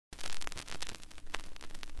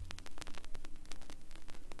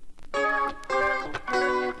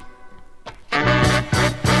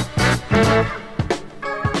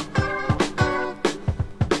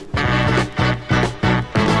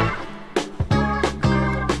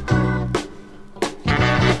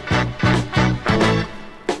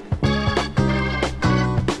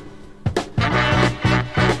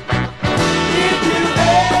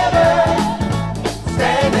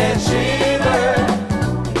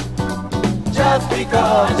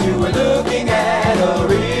because you were looking at a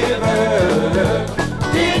river.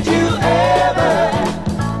 Did you ever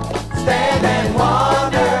stand and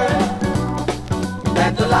wonder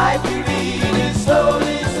that the life you lead is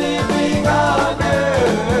slowly slipping under?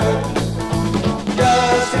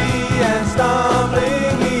 Dusty and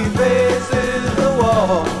stumbling, he faces the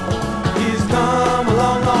wall. He's come a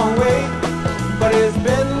long, long way, but he's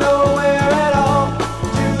been nowhere at all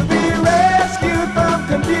to be rescued from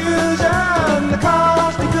confusion, the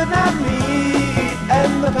cost he could not meet,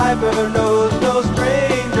 and the piper knows no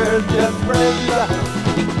strangers, just friends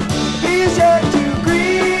he's yet to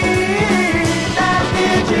greet. Now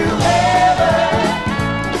did you ever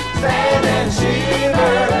stand and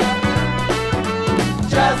shiver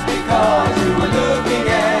just because you were looking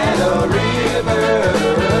at a river?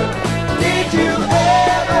 Did you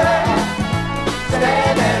ever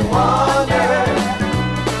stand and wonder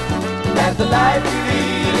that the life you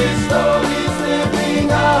lead is slowly slipping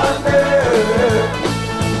under?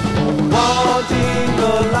 Wanting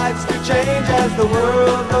the lights to change as the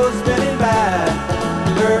world goes spinning by,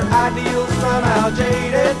 her ideals somehow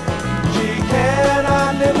jaded, she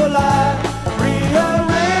cannot live a lie.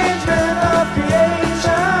 Rearrangement of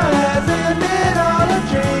creation has ended all her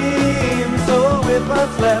dreams, so with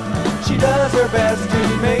what's left she does her best to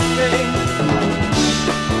make things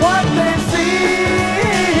what they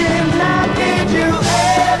seem. Now did you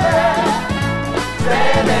ever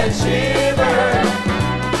stand and shiver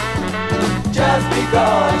just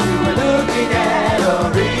because you were looking at a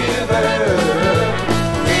river?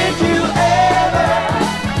 Did you ever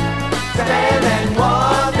stand and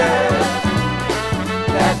wonder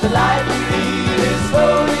that the life you lead is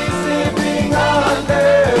slowly slipping under?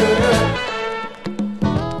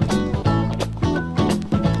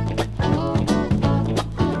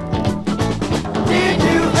 Did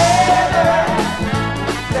you ever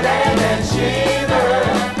stand and shiver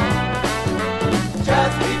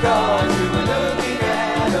just because you were looking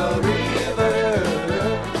at a river?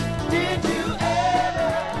 Did you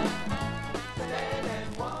ever stand and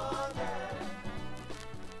wonder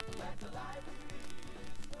that the life you lead is slowly?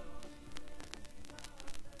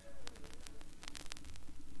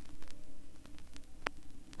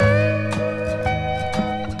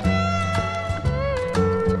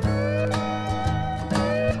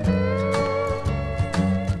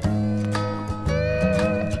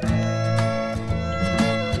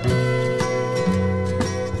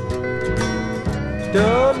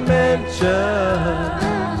 Don't mention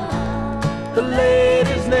the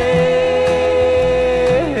lady's name,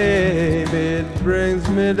 it brings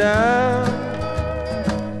me down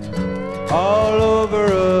all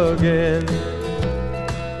over again.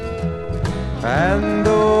 And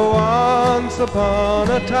though once upon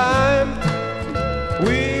a time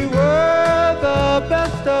we were the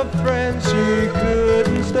best of friends, she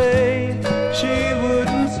couldn't stay, she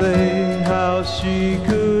wouldn't say how she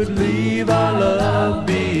could leave our love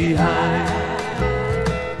behind.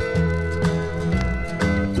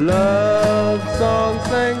 Love song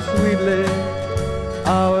sang sweetly,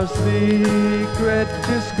 our secret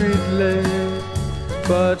discreetly.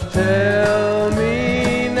 But tell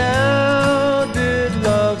me now, did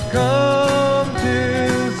love come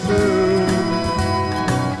too soon?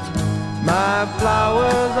 My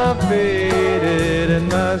flowers are faded and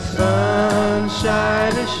my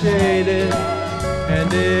sunshine is shaded,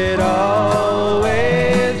 and it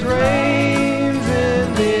always rains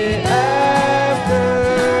in the afternoon.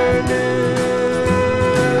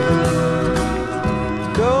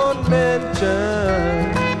 Don't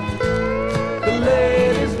mention the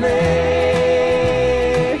lady's name,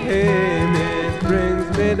 it brings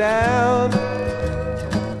me down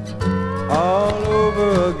all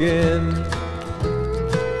over again.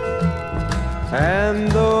 And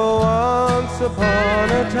though once upon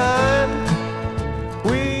a time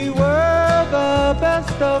we were the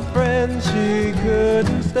best of friends, she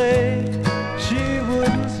couldn't stay, she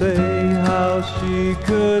wouldn't say how she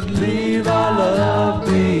could leave our love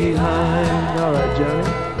behind. All right, Johnny.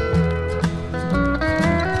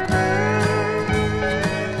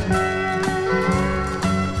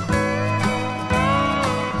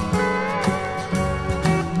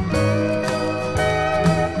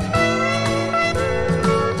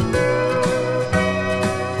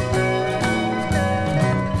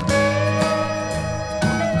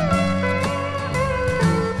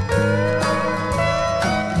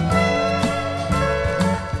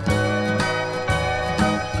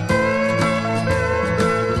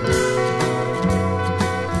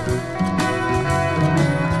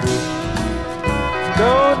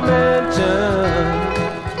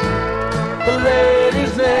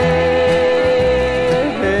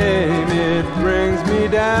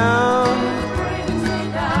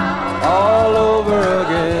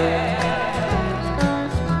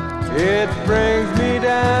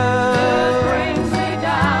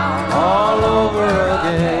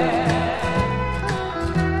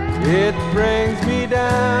 it brings me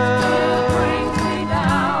down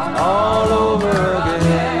all over again.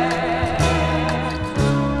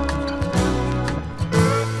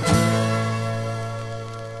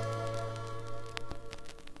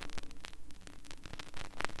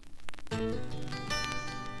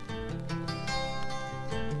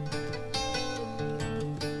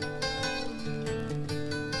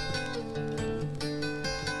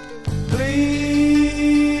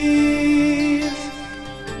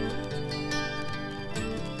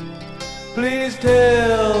 Please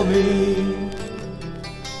tell me,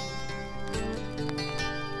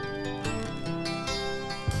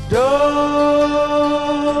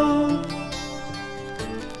 don't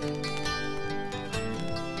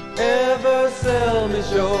ever sell me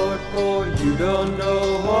short, for you don't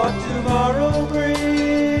know what tomorrow brings.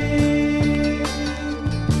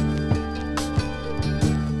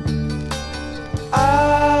 I've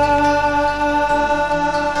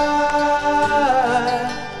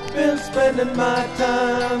been spending my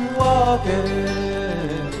time walking,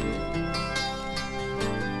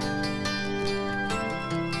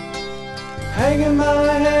 hanging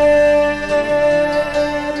my head,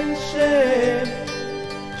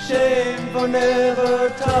 shame for never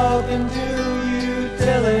talking to you,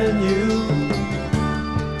 telling you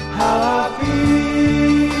how I feel.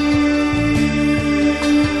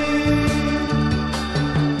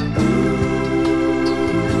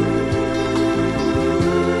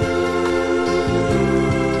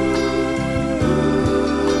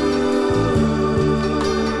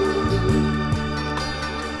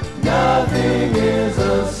 Nothing is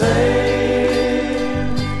the same.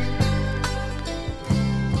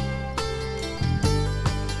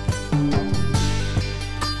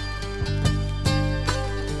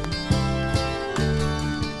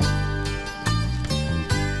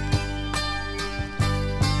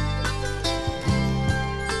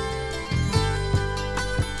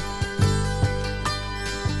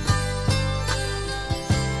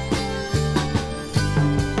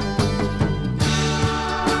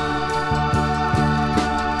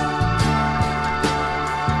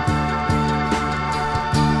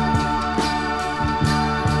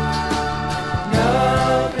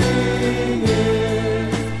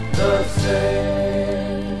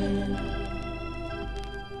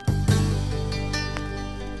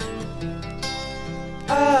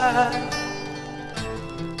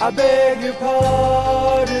 I beg your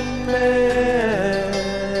pardon, ma'am.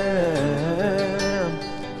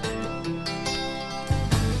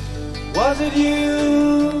 Was it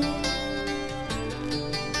you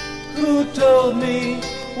who told me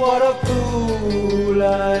what a fool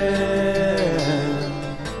I am?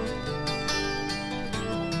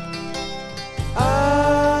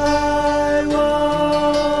 I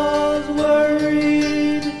was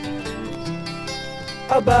worried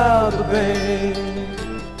about the pain,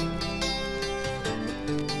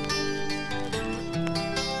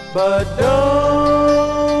 but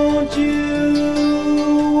don't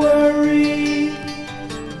you worry,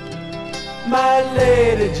 my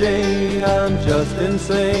Lady Jane, I'm just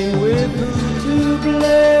insane with who to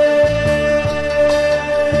blame.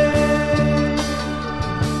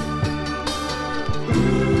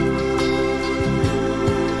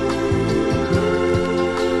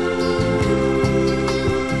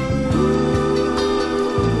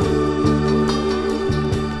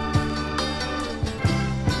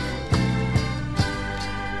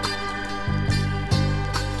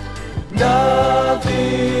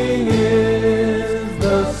 Nothing is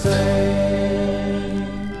the same.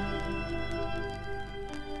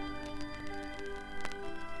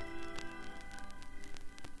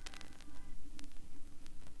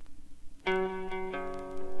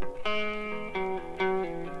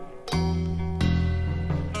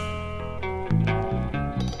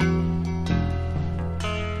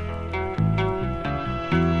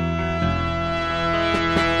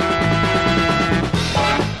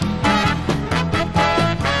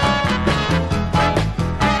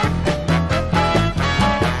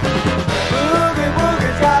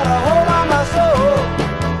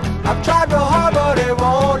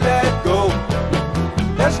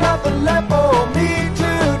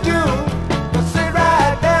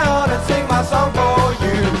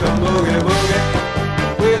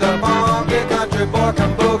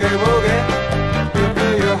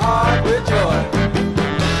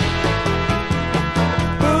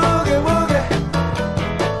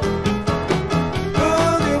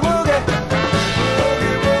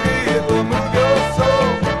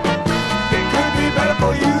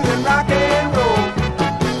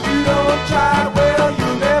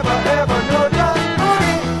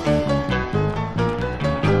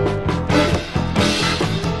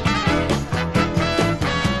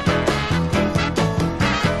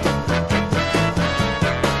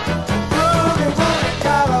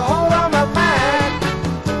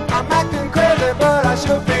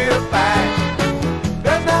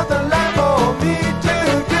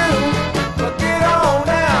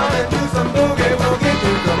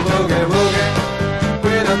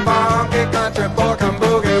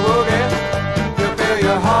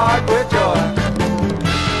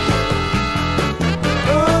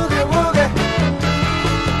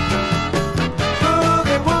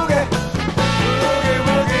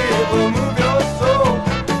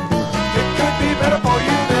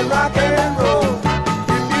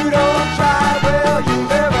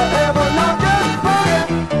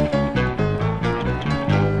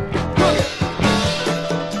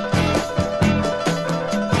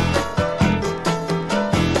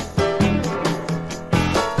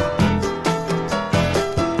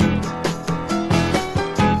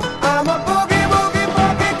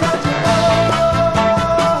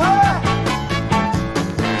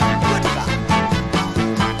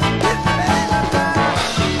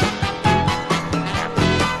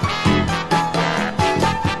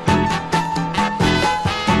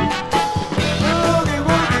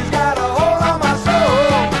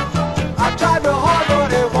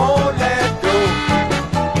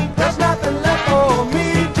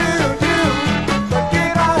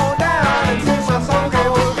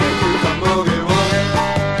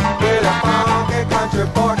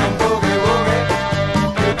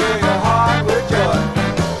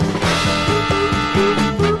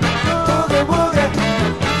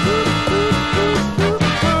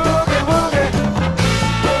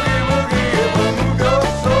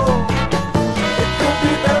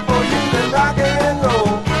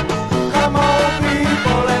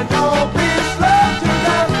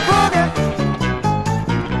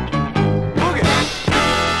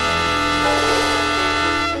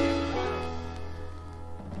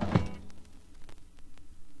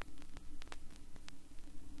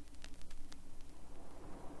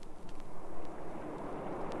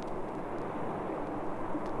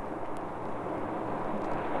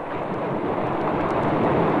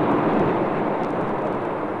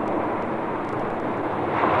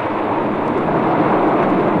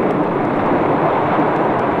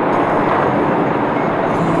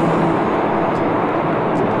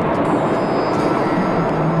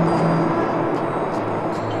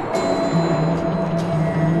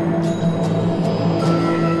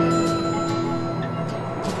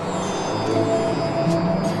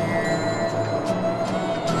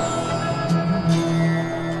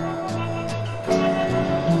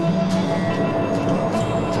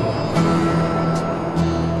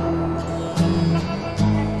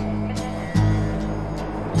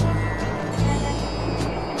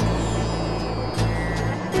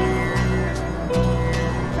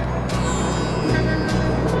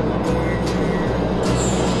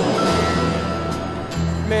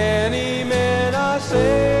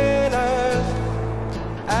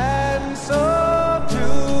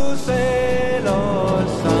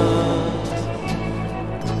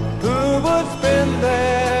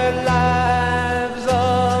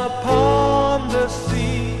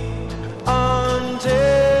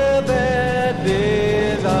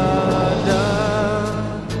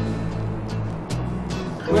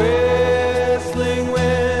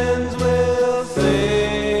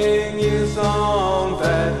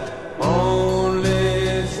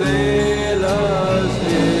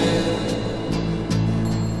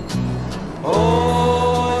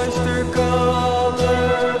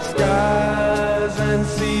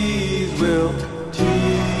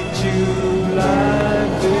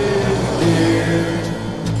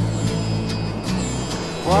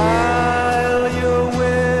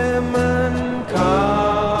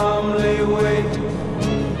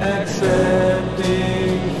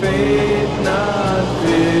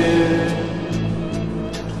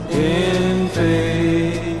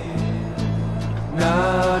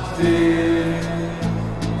 heart fear.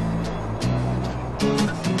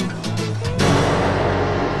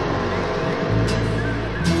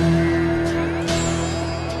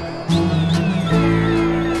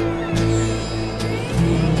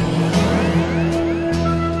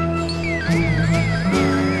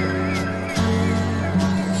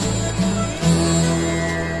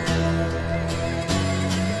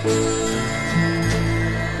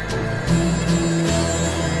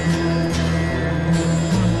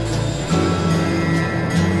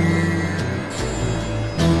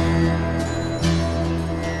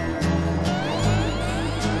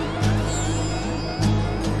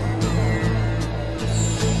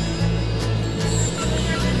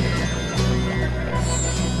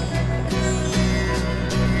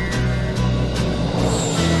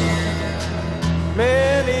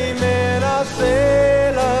 Many men are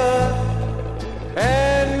sailors,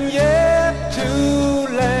 and yet to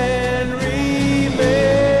land remain.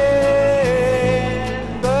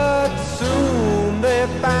 But soon they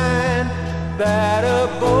find that a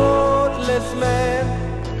boatless man,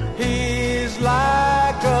 he's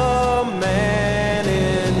like a man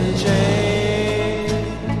in chains.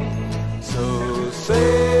 So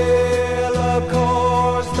sail a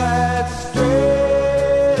course that's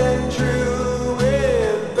straight and true,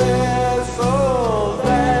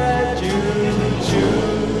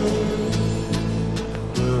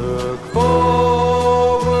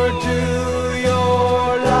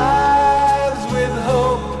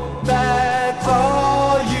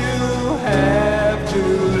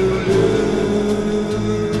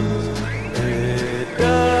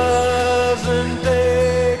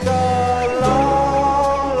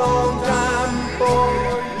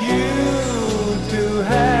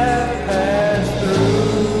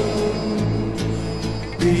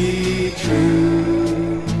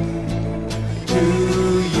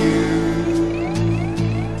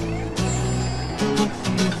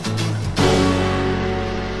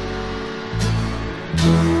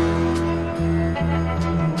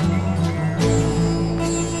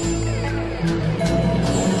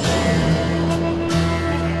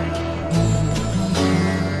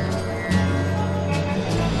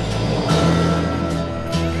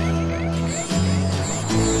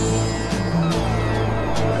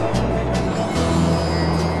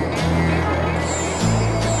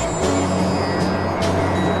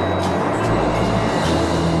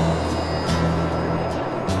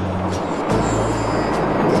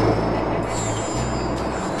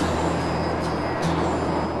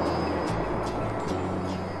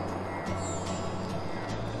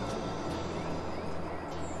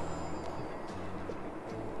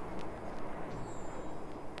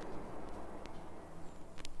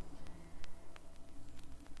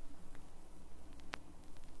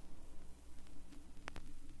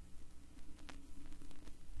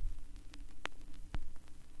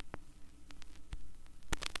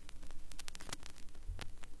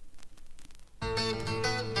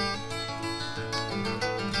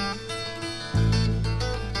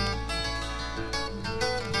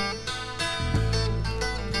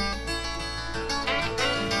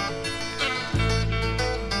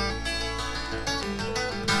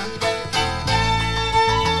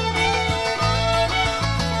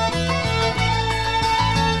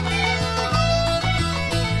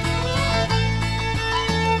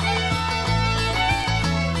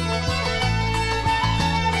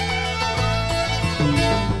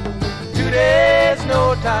 There's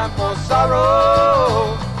no time for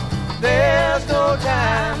sorrow. There's no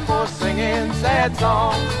time for singing sad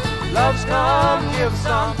songs. Love's come, give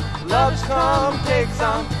some. Love's come, take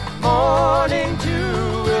some. Morning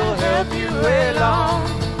too will help you along.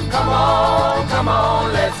 Come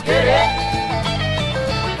on, let's get it.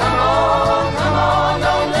 Come on,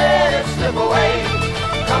 don't let it slip away.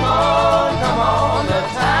 Come on, the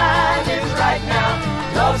time is right now.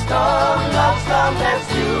 Love's come, let's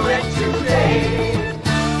do it today.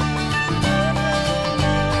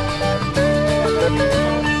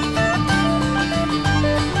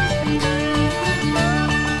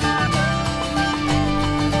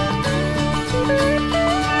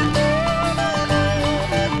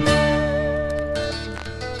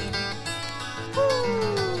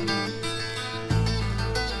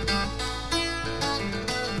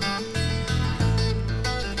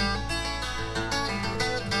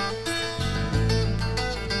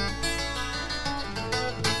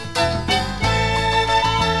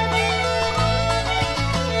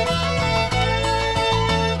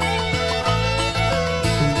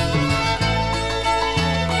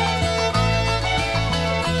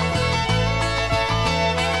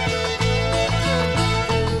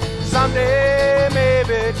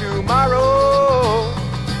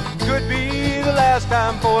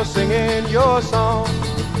 time for singing your song.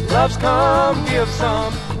 Love's come, give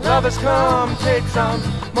some. Lovers come, take some.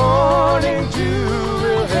 Morning dew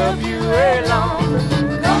will help you along.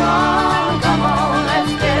 Come on,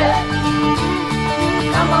 let's get it.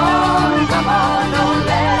 Come on, don't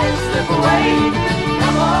let it slip away.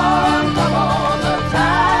 Come on, the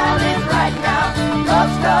time is right now.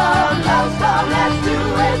 Love storm, let's do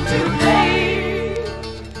it today.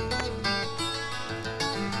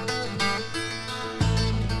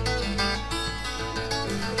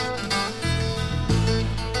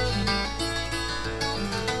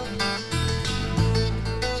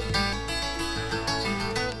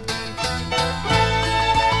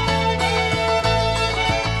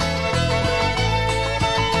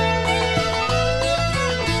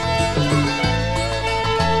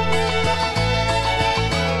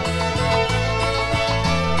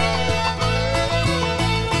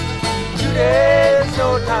 There's no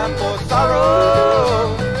time for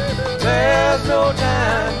sorrow. There's no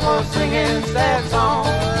time for singing sad songs.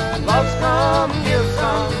 Love's come, give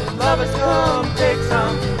some. Lovers come, take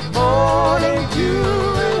some. Morning dew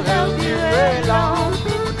will help you along.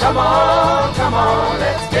 Come on,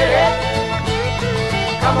 let's get it.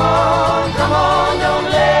 Come on, don't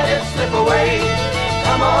let it slip away.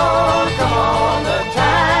 Come on, the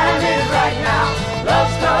time is right now.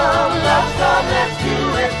 Love's come, let's do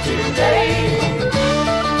it today.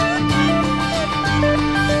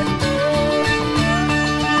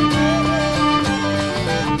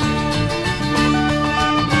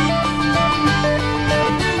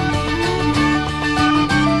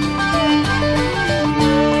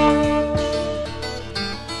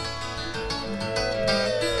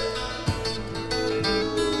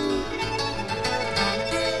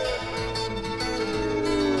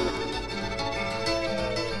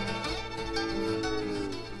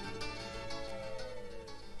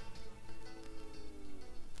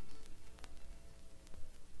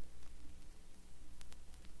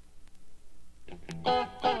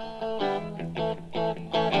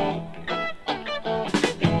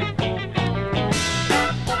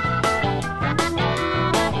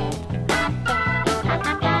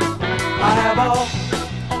 I have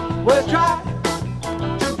always tried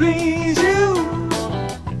to please you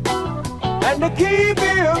and to keep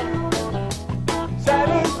you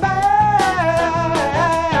satisfied.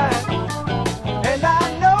 And I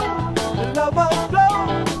know the love must flow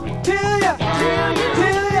till you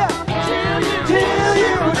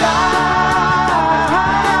die.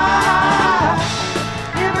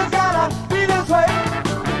 If it's gotta be this way,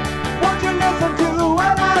 won't you listen to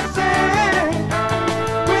what I say?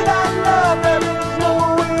 Without love, there is no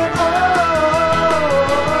way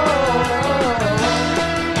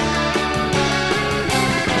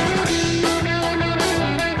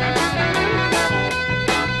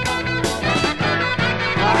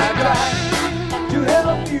I tried to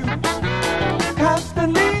help you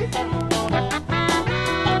constantly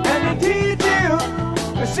and to teach you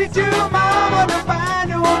to see to mama to find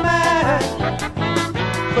you a man.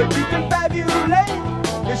 But you can fabulate,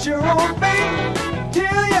 it's your own fate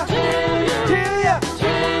till you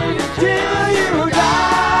die.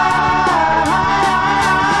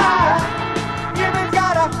 If it's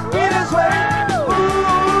gotta be this way,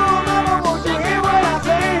 ooh, mama, won't you hear what I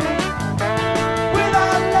say?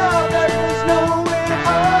 Without love, there is no way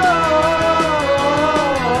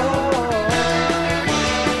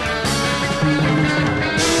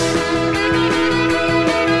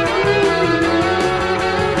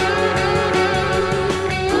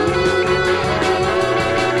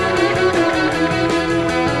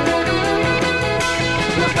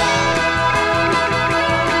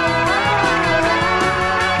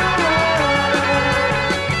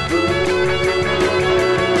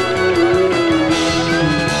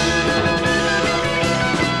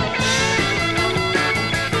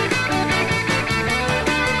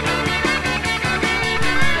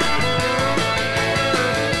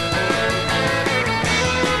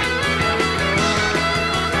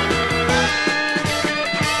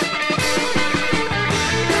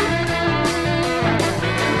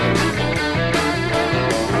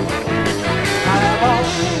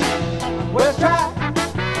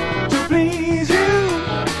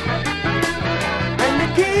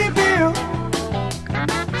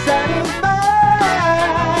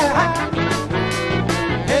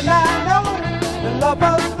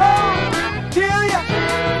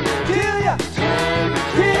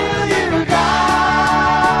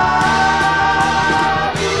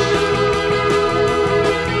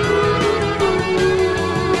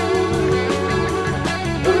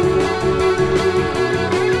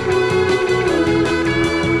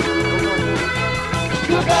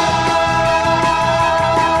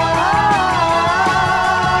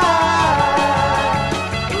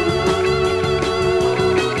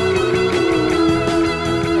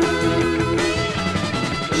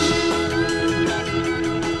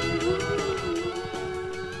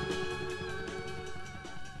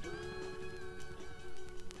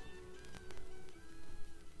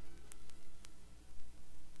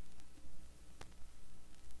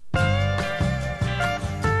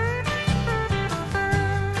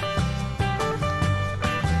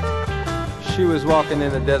She was walking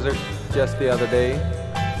in the desert just the other day.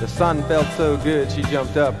 The sun felt so good she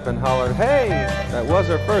jumped up and hollered, "Hey!" That was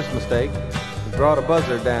her first mistake. He brought a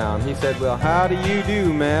buzzer down. He said, "Well, how do you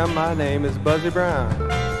do, ma'am? My name is Buzzy Brown."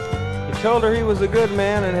 He told her he was a good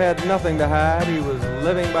man and had nothing to hide. He was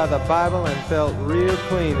living by the Bible and felt real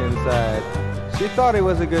clean inside. She thought he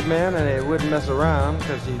was a good man and he wouldn't mess around,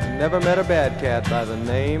 'cause he'd never met a bad cat by the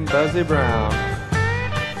name Buzzy Brown.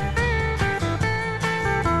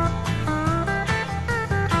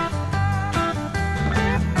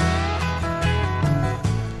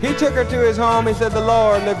 He took her to his home. He said the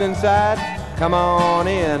Lord lived inside. "Come on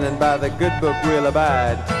in, and by the good book we'll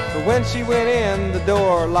abide." But when she went in, the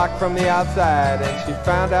door locked from the outside, and she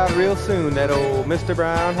found out real soon that old Mr.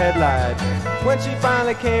 Brown had lied. When she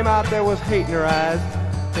finally came out, there was hate in her eyes,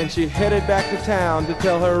 and she headed back to town to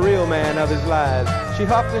tell her real man of his lies. She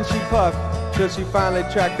huffed and she puffed till she finally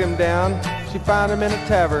tracked him down. She found him in a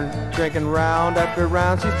tavern, drinking round after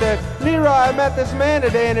round. She said, "Leroy, I met this man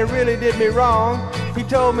today and it really did me wrong. He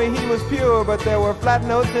told me he was pure, but there were flat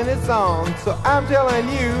notes in his song. So I'm telling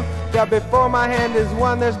you that before my hand is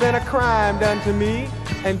won, there's been a crime done to me,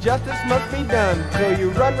 and justice must be done. So you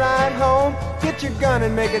run right home, get your gun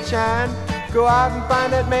and make it shine. Go out and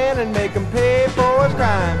find that man and make him pay for his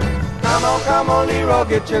crime." Come on, Leroy,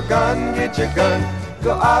 get your gun, get your gun.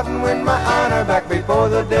 Go out and win my honor back before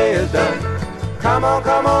the day is done. Come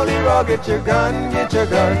on, Leroy, get your gun, get your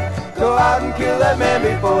gun. Go out and kill that man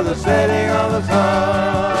before the setting of the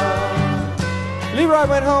sun. Leroy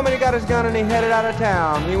went home and he got his gun and he headed out of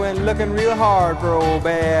town. He went looking real hard for old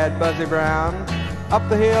bad Buzzy Brown. Up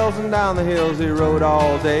the hills and down the hills he rode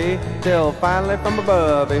all day, till finally from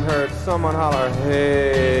above he heard someone holler,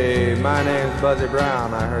 "Hey, my name's Buzzy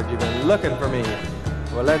Brown. I heard you've been looking for me.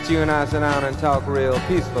 Well, let's you and I sit down and talk real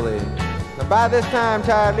peacefully." Now, by this time,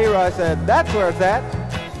 tired Leroy said, "That's where it's at.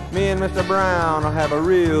 Me and Mr. Brown will have a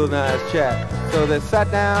real nice chat." So they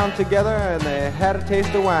sat down together and they had a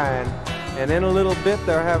taste of wine. And in a little bit,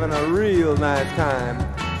 they're having a real nice time.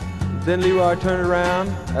 Then Leroy turned around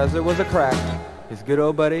as it was a crack. His good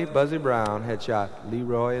old buddy, Buzzy Brown, had shot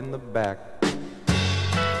Leroy in the back.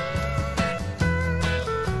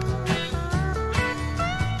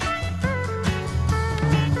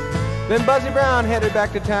 Then Buzzy Brown headed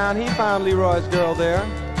back to town. He found Leroy's girl there,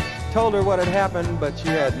 told her what had happened, but she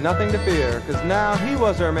had nothing to fear, 'cause now he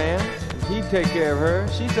was her man, and he'd take care of her.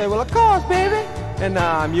 She said, "Well, of course, baby, and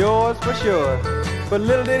now I'm yours for sure." But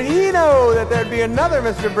little did he know that there'd be another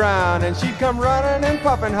Mr. Brown, and she'd come running and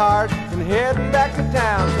puffing hard and heading back to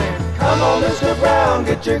town, saying, "Come on, Mr. Brown,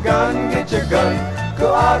 get your gun, get your gun.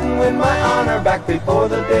 Go out and win my honor back before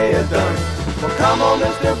the day is done. Well, come on,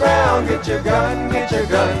 Mr. Brown, get your gun, get your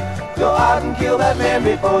gun. Go out and kill that man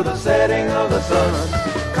before the setting of the sun."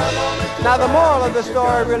 Now the moral of the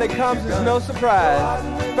story really comes as no surprise.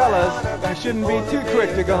 Fellas, you shouldn't be too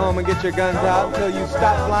quick to go home and get your guns out until you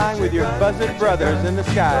stop flying with your buzzard brothers in the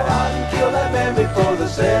sky. Go out and kill that man before the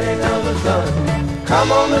setting of the sun.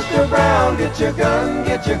 Come on, Mr. Brown, get your gun,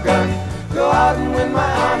 get your gun. Go out and win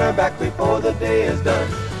my honor back before the day is done.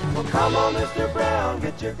 Well, come on, Mr. Brown,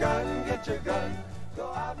 get your gun, get your gun. Go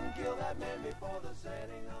out and kill that man before the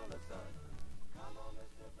setting of the sun. Come on,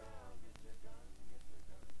 Mr. Brown, get your gun, get your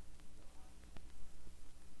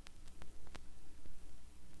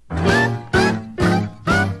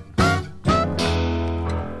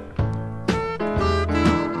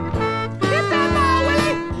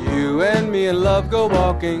gun. You and me and love go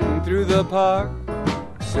walking through the park.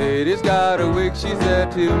 Sadie's got a wig, she's there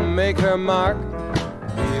to make her mark.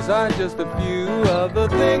 These are just a few of the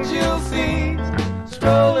things you'll see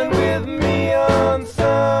strolling with me on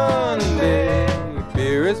Sunday.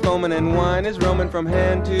 Beer is foaming and wine is roaming from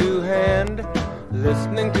hand to hand,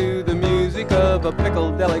 listening to the music of a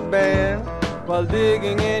pickledelic band, while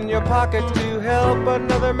digging in your pockets to help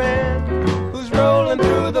another man who's rolling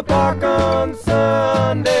through the park on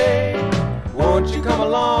Sunday. Won't you come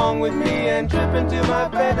along with me and trip into my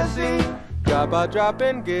fantasy? Drop by drop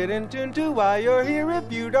and get in tune to why you're here.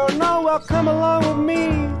 If you don't know, well, come along with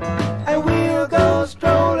me and we'll go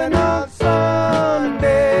strolling on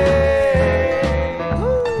Sunday.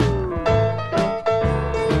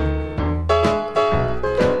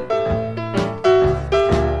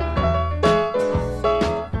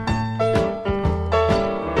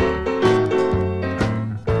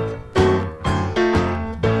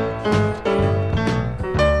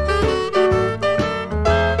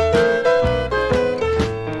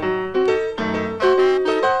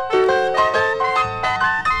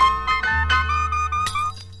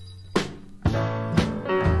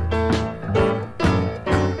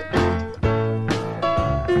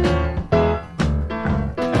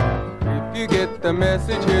 a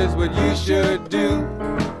message, here's what you should do.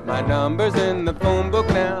 My number's in the phone book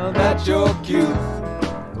now that you're cute.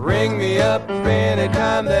 Ring me up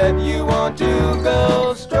anytime that you want to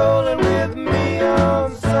go strolling with me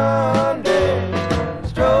on Sunday.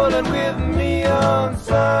 Strolling with me on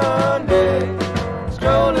Sunday.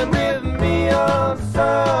 Strolling with me on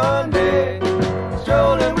Sunday.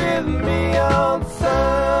 Strolling with me on Sunday.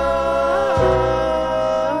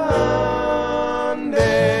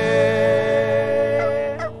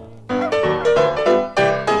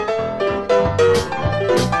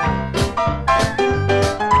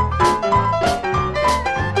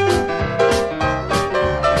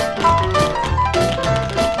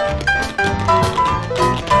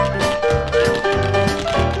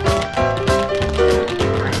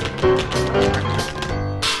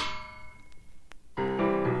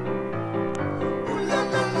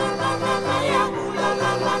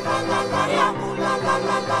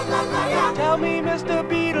 Tell me, Mr.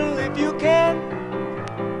 Beatle, if you can,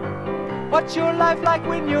 what's your life like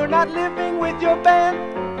when you're not living with your band?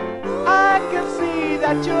 I can see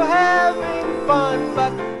that you're having fun,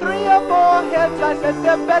 but 3 or 4 heads, I said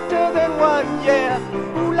they're better than one, yeah.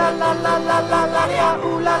 Ooh la la la la la la la,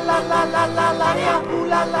 ooh la la la la la la la, ooh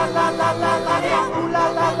la la la la la la la, ooh la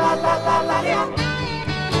la la la la la la.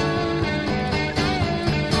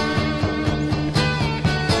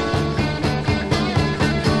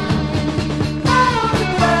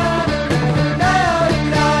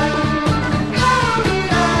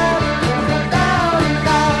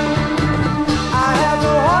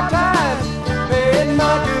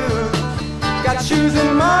 Shoes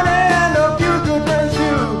and money and a few good friends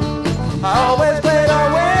too. I always play to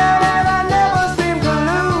win and I never seem to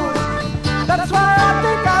lose. That's why I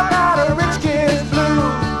think I've got a rich kid's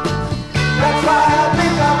blues. That's why I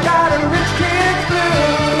think I've got a rich kid's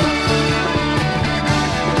blues.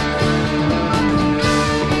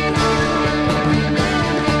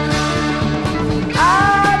 I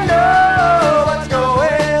know what's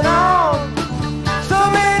going on. So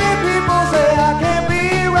many people say I can't be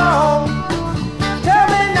wrong.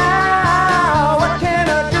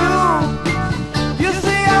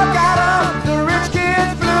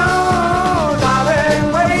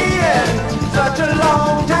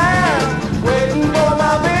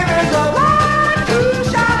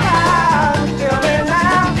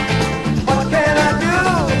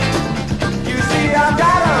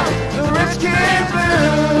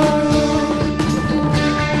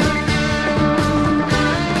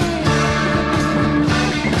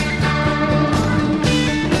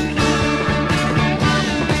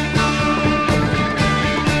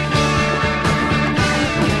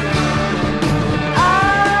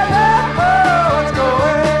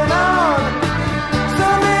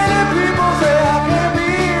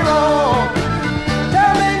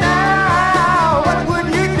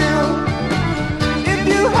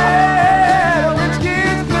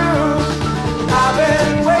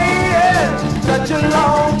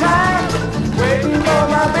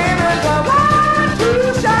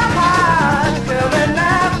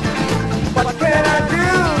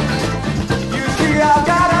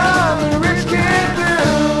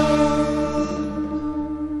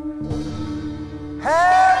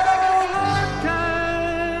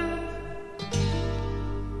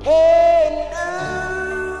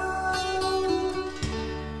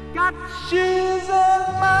 Shoes and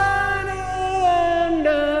money and a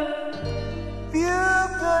few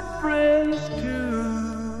good friends too.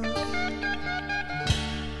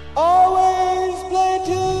 Always play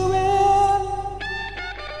to win,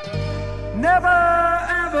 never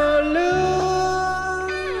ever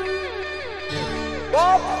lose.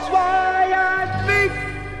 That's why I think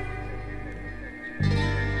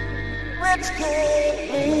rich kid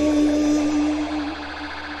blues.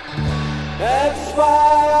 That's why